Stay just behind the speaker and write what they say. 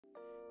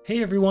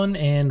Hey everyone,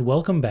 and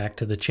welcome back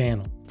to the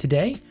channel.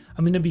 Today,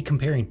 I'm going to be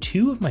comparing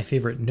two of my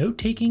favorite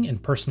note-taking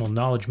and personal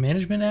knowledge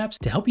management apps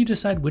to help you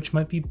decide which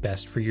might be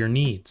best for your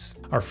needs.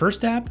 Our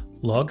first app,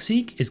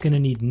 Logseq, is going to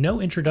need no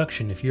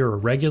introduction if you're a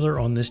regular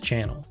on this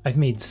channel. I've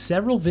made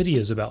several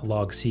videos about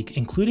Logseq,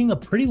 including a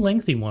pretty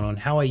lengthy one on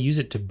how I use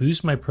it to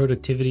boost my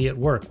productivity at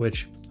work,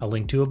 which I'll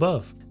link to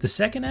above. The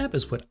second app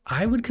is what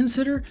I would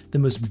consider the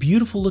most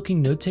beautiful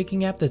looking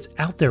note-taking app that's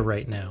out there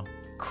right now.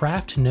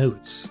 Craft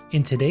Notes.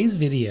 In today's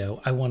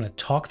video, I want to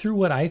talk through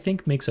what I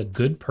think makes a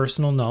good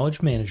personal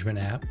knowledge management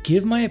app,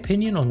 give my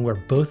opinion on where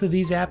both of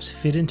these apps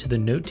fit into the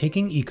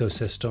note-taking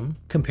ecosystem,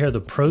 compare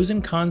the pros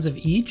and cons of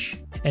each,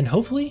 and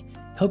hopefully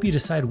help you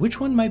decide which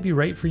one might be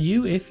right for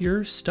you if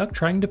you're stuck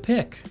trying to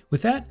pick.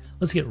 With that,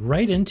 let's get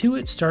right into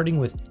it, starting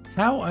with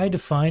how I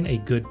define a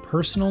good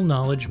personal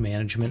knowledge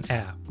management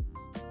app.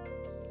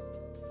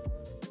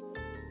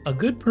 A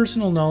good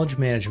personal knowledge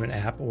management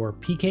app, or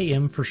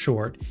PKM for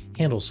short,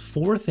 handles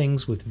four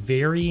things with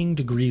varying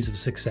degrees of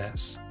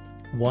success.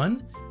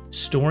 1.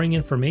 Storing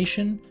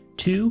information.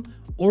 2.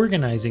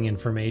 Organizing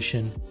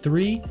information.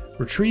 3.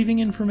 Retrieving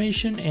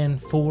information. And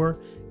 4.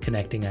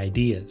 Connecting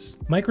ideas.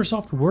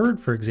 Microsoft Word,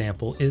 for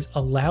example, is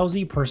a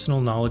lousy personal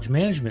knowledge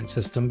management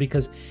system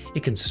because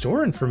it can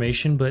store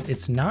information, but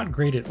it's not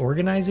great at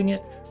organizing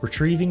it,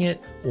 retrieving it,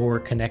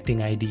 or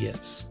connecting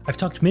ideas. I've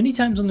talked many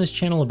times on this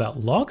channel about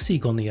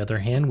Logseq, on the other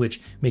hand,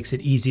 which makes it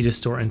easy to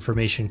store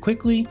information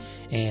quickly,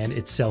 and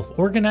it's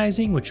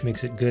self-organizing, which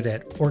makes it good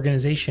at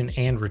organization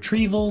and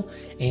retrieval,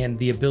 and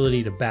the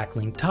ability to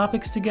backlink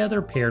topics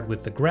together paired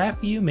with the graph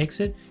view makes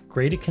it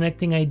great at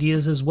connecting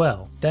ideas as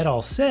well. That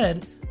all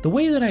said, the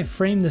way that I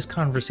frame this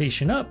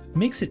conversation up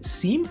makes it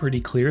seem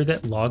pretty clear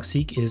that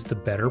Logseq is the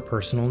better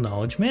personal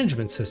knowledge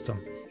management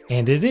system.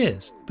 And it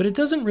is, but it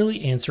doesn't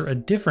really answer a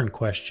different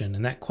question,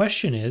 and that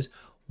question is,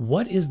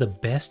 what is the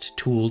best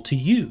tool to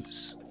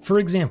use? For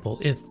example,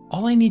 if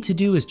all I need to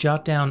do is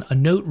jot down a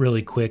note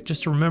really quick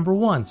just to remember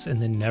once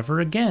and then never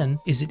again,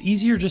 is it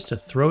easier just to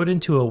throw it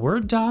into a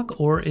Word doc,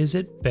 or is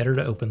it better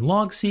to open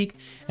Logseq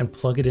and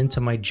plug it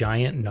into my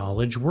giant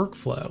knowledge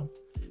workflow?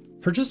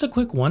 For just a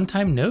quick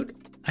one-time note,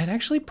 I'd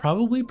actually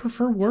probably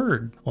prefer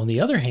Word. On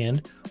the other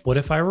hand, what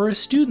if I were a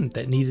student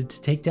that needed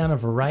to take down a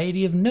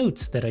variety of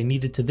notes that I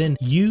needed to then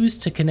use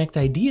to connect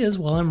ideas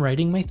while I'm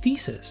writing my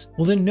thesis?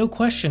 Well then, no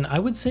question, I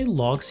would say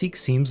Logseq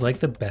seems like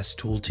the best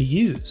tool to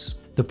use.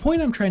 The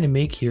point I'm trying to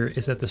make here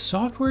is that the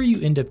software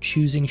you end up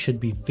choosing should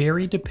be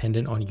very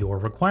dependent on your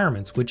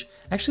requirements, which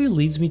actually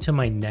leads me to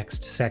my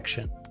next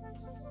section.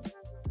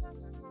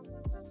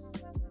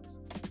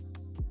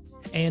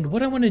 And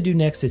what I want to do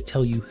next is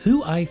tell you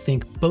who I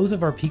think both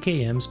of our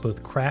PKMs,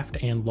 both Craft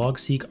and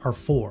Logseq, are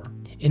for.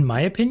 In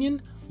my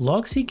opinion,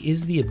 Logseq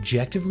is the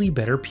objectively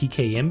better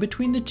PKM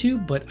between the two,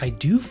 but I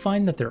do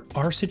find that there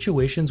are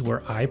situations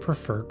where I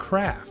prefer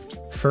Craft.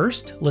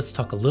 First, let's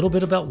talk a little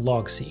bit about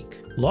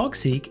Logseq.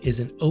 Logseq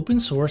is an open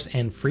source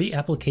and free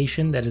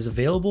application that is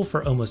available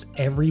for almost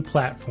every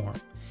platform.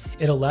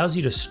 It allows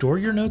you to store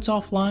your notes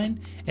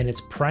offline, and its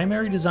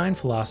primary design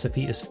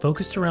philosophy is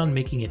focused around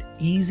making it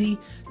easy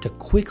to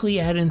quickly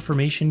add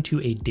information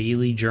to a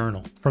daily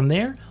journal. From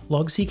there,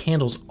 Logseq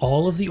handles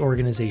all of the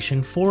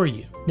organization for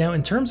you. Now,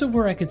 in terms of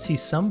where I could see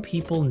some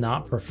people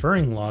not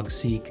preferring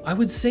Logseq, I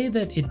would say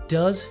that it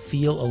does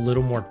feel a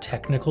little more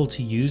technical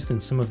to use than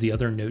some of the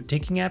other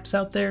note-taking apps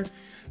out there.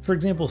 For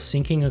example,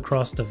 syncing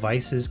across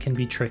devices can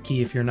be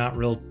tricky if you're not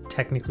real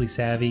technically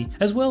savvy,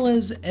 as well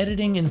as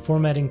editing and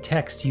formatting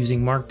text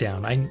using Markdown.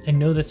 I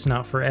know that's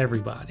not for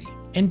everybody.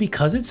 And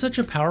because it's such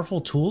a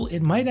powerful tool,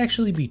 it might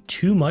actually be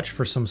too much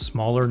for some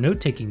smaller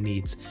note-taking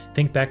needs.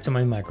 Think back to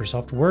my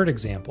Microsoft Word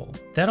example.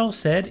 That all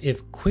said,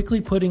 if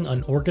quickly putting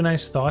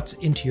unorganized thoughts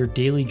into your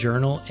daily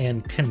journal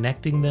and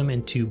connecting them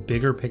into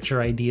bigger picture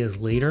ideas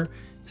later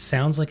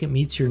sounds like it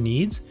meets your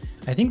needs,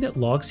 I think that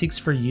Logseq's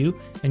for you,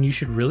 and you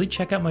should really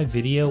check out my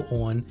video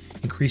on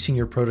increasing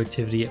your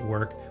productivity at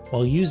work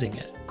while using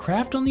it.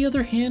 Craft, on the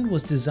other hand,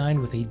 was designed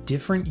with a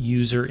different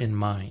user in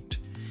mind.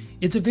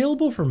 It's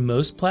available for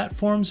most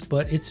platforms,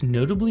 but it's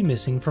notably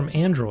missing from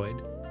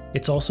Android.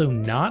 It's also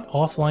not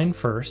offline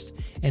first,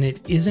 and it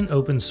isn't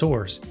open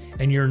source,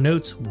 and your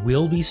notes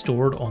will be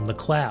stored on the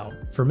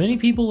cloud. For many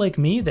people like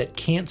me that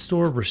can't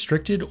store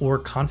restricted or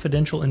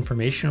confidential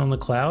information on the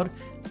cloud,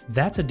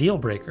 that's a deal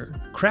breaker.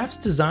 Craft's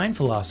design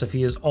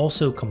philosophy is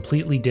also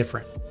completely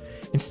different.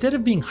 Instead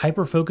of being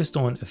hyper-focused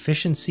on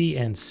efficiency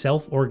and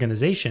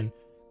self-organization,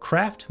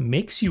 Craft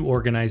makes you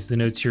organize the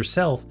notes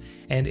yourself,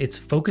 and it's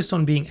focused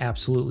on being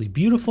absolutely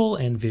beautiful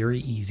and very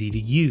easy to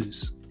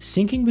use.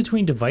 Syncing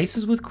between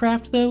devices with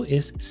Craft, though,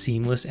 is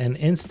seamless and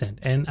instant,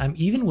 and I'm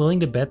even willing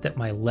to bet that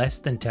my less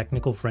than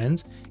technical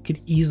friends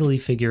could easily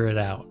figure it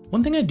out.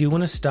 One thing I do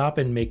want to stop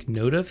and make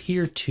note of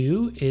here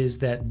too is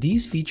that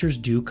these features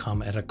do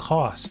come at a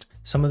cost.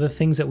 Some of the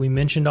things that we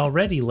mentioned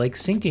already, like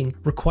syncing,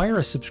 require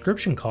a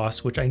subscription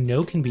cost, which I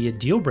know can be a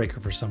deal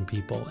breaker for some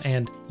people.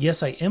 And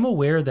yes, I am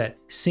aware that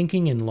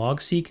syncing in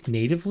Logseq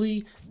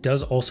natively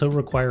does also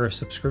require a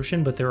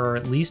subscription, but there are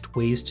at least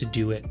ways to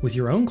do it with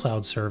your own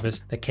cloud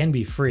service that can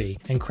be free,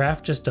 and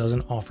Craft just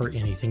doesn't offer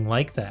anything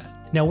like that.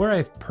 Now, where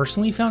I've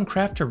personally found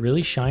Craft to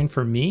really shine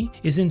for me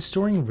is in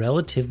storing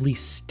relatively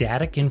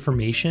static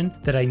information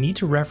that I need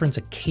to reference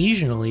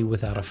occasionally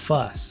without a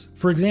fuss.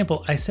 For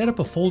example, I set up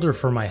a folder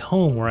for my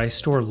home where I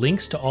store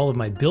links to all of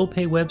my bill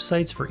pay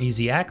websites for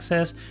easy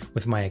access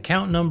with my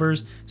account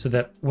numbers, so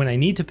that when I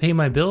need to pay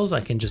my bills,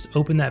 I can just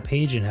open that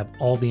page and have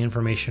all the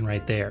information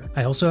right there.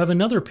 I also have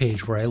another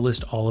page where I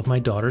list all of my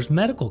daughter's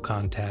medical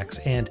contacts,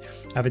 and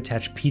I've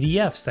attached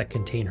PDFs that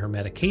contain her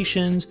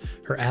medications,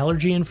 her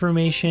allergy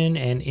information,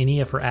 and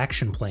any of her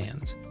action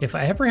plans. If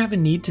I ever have a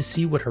need to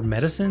see what her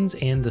medicines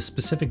and the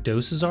specific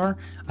doses are,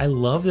 I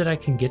love that I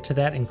can get to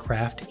that in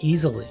Craft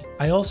easily.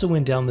 I also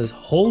went down this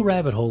whole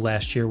rabbit hole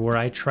last year where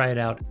I tried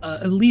out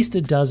at least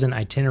a dozen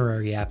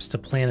itinerary apps to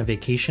plan a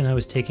vacation I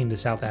was taking to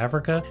South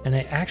Africa, and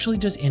I actually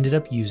just ended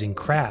up using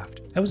Craft.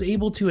 I was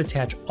able to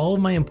attach all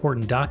of my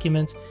important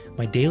documents,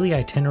 my daily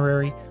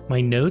itinerary,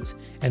 my notes,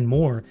 and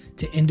more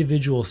to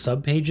individual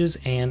subpages,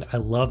 and I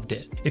loved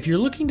it. If you're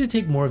looking to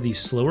take more of these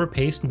slower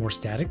paced, more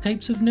static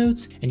types of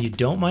notes, and you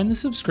don't mind the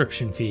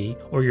subscription fee,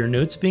 or your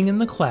notes being in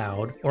the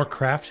cloud, or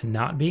Craft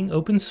not being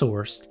open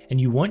sourced,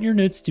 and you want your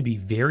notes to be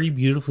very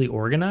beautifully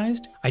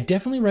organized, I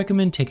definitely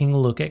recommend taking a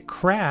look at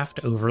Craft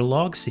over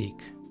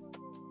Logseq.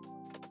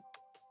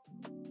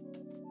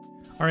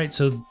 Alright,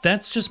 so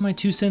that's just my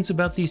 2 cents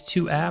about these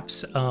two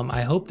apps.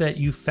 I hope that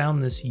you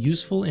found this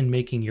useful in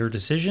making your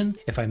decision.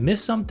 If I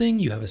missed something,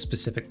 you have a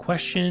specific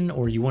question,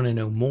 or you want to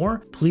know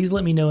more, please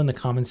let me know in the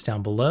comments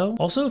down below.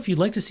 Also, if you'd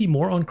like to see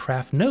more on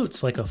Craft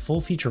Notes, like a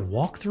full feature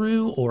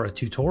walkthrough or a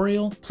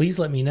tutorial, please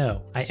let me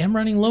know. I am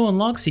running low on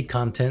Logseq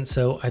content,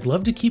 so I'd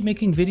love to keep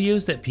making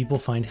videos that people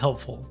find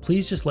helpful.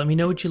 Please just let me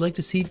know what you'd like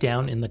to see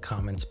down in the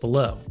comments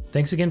below.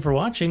 Thanks again for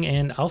watching,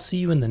 and I'll see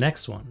you in the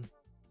next one.